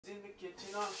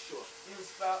kitchen, I'm sure. In the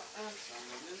spout and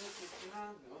someone in the kitchen,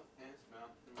 I know and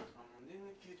spout. Someone in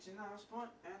the kitchen, I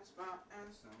spot and spout. And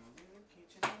someone in the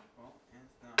kitchen, I spot and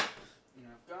spout.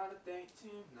 And I've got a date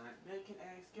tonight, making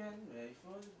eggs, getting ready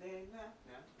for the day now.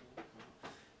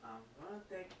 I'm gonna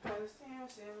take a place here,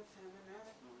 7, 10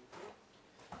 minutes.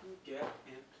 Get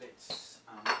in place.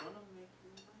 I'm gonna make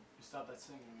you. You stop that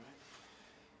singing, right?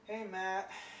 Hey, Matt.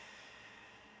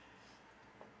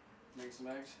 Make some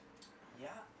eggs? Yeah,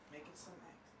 making some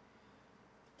eggs.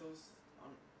 Those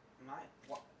on my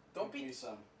what? Don't Make be me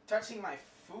some. touching my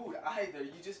food either.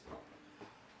 You just.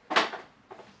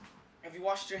 Have you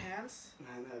washed your hands?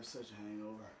 Man, I have such a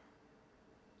hangover.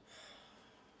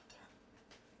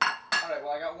 Alright,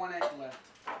 well, I got one egg left.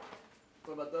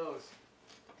 What about those?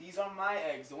 These are my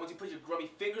eggs. The ones you put your grubby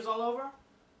fingers all over?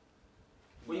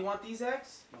 Well, you want these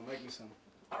eggs? No, make me some.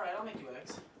 Alright, I'll make you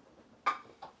eggs.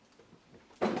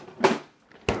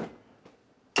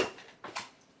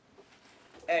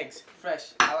 Eggs,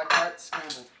 fresh, a la carte,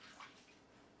 scrambled.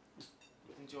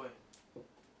 Enjoy.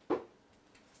 Come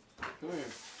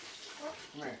here.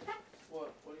 Come here.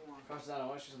 What? What do you want? Crouch down. I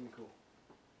want to show you something cool.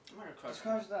 I'm not gonna crouch Just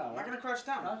crouch down. I'm not gonna crouch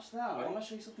down. Crouch down. What? I want to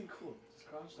show you something cool. Just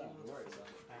crouch down. Don't worry, son.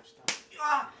 Crouch down.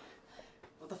 Ah!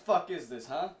 What the fuck is this,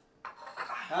 huh?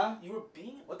 Huh? You were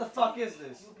being. What the fuck is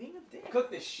this? You were being a dick.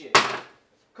 Cook this shit.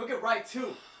 Cook it right,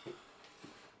 too.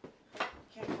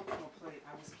 Can't cook from a plate.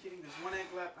 I was kidding. There's one egg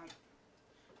left.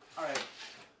 Alright.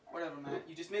 Whatever, man.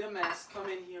 You just made a mess. Come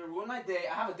in here. Ruin my day.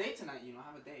 I have a date tonight, you know.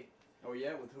 I have a date. Oh,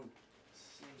 yeah? With who?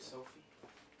 Name's Sophie.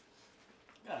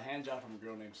 Got a hand job from a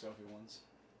girl named Sophie once.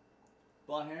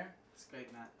 Blonde hair? It's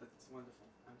great, Matt. That's wonderful.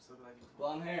 I'm so glad you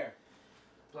called. Blonde hair.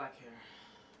 Black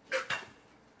hair.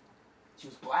 She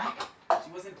was black?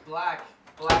 She wasn't black.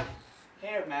 Black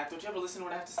hair, Matt. Don't you ever listen to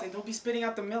what I have to say? Don't be spitting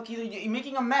out the milk either. You're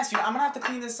making a mess. I'm gonna have to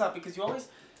clean this up because you always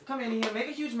come in here, make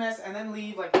a huge mess, and then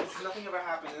leave like nothing ever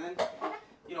happened. And then,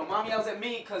 you know, Mom yells at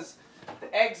me because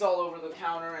the egg's all over the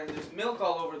counter and there's milk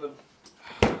all over the...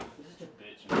 You're such a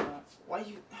bitch, you know? Why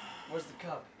you... Where's the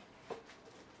cup? I'll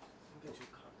get you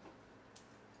a cup.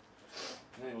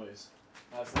 Anyways,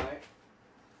 last night,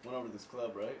 went over to this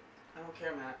club, right? I don't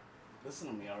care, Matt. Listen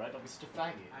to me, alright? Don't be such a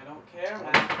faggot. I don't care,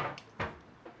 Matt.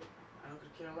 I don't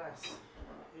could care less.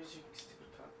 Here's your stupid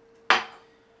cup.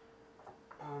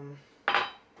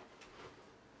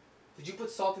 Did you put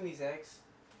salt in these eggs?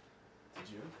 Did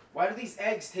you? Why do these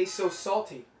eggs taste so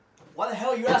salty? Why the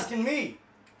hell are you asking me?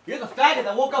 You're the faggot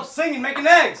that woke up singing, making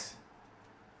eggs!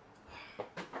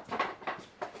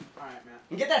 Alright, Matt.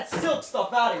 And get that silk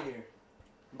stuff out of here.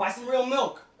 Buy some real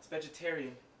milk. It's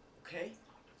vegetarian. Okay?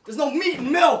 There's no meat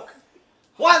in milk!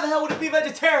 Why the hell would it be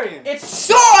vegetarian? It's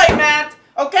soy, Matt!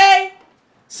 Okay?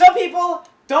 Some people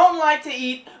don't like to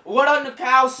eat what a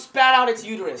cow spat out its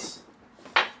uterus.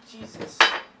 Jesus.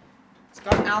 It's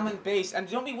got almond base. And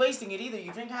don't be wasting it either.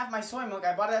 You drink half my soy milk.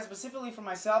 I bought it specifically for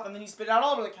myself, and then you spit it out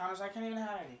all over the counter, so I can't even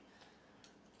have any.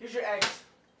 Here's your eggs.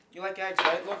 You like eggs,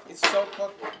 right? Look, it's so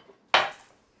cooked.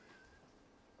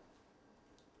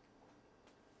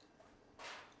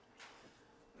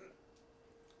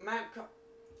 Matt, come.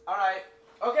 Alright.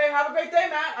 Okay, have a great day,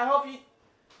 Matt. I hope you...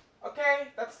 Okay,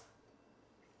 that's...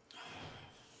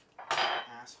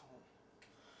 Asshole.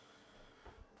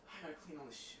 I gotta clean all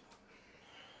this shit.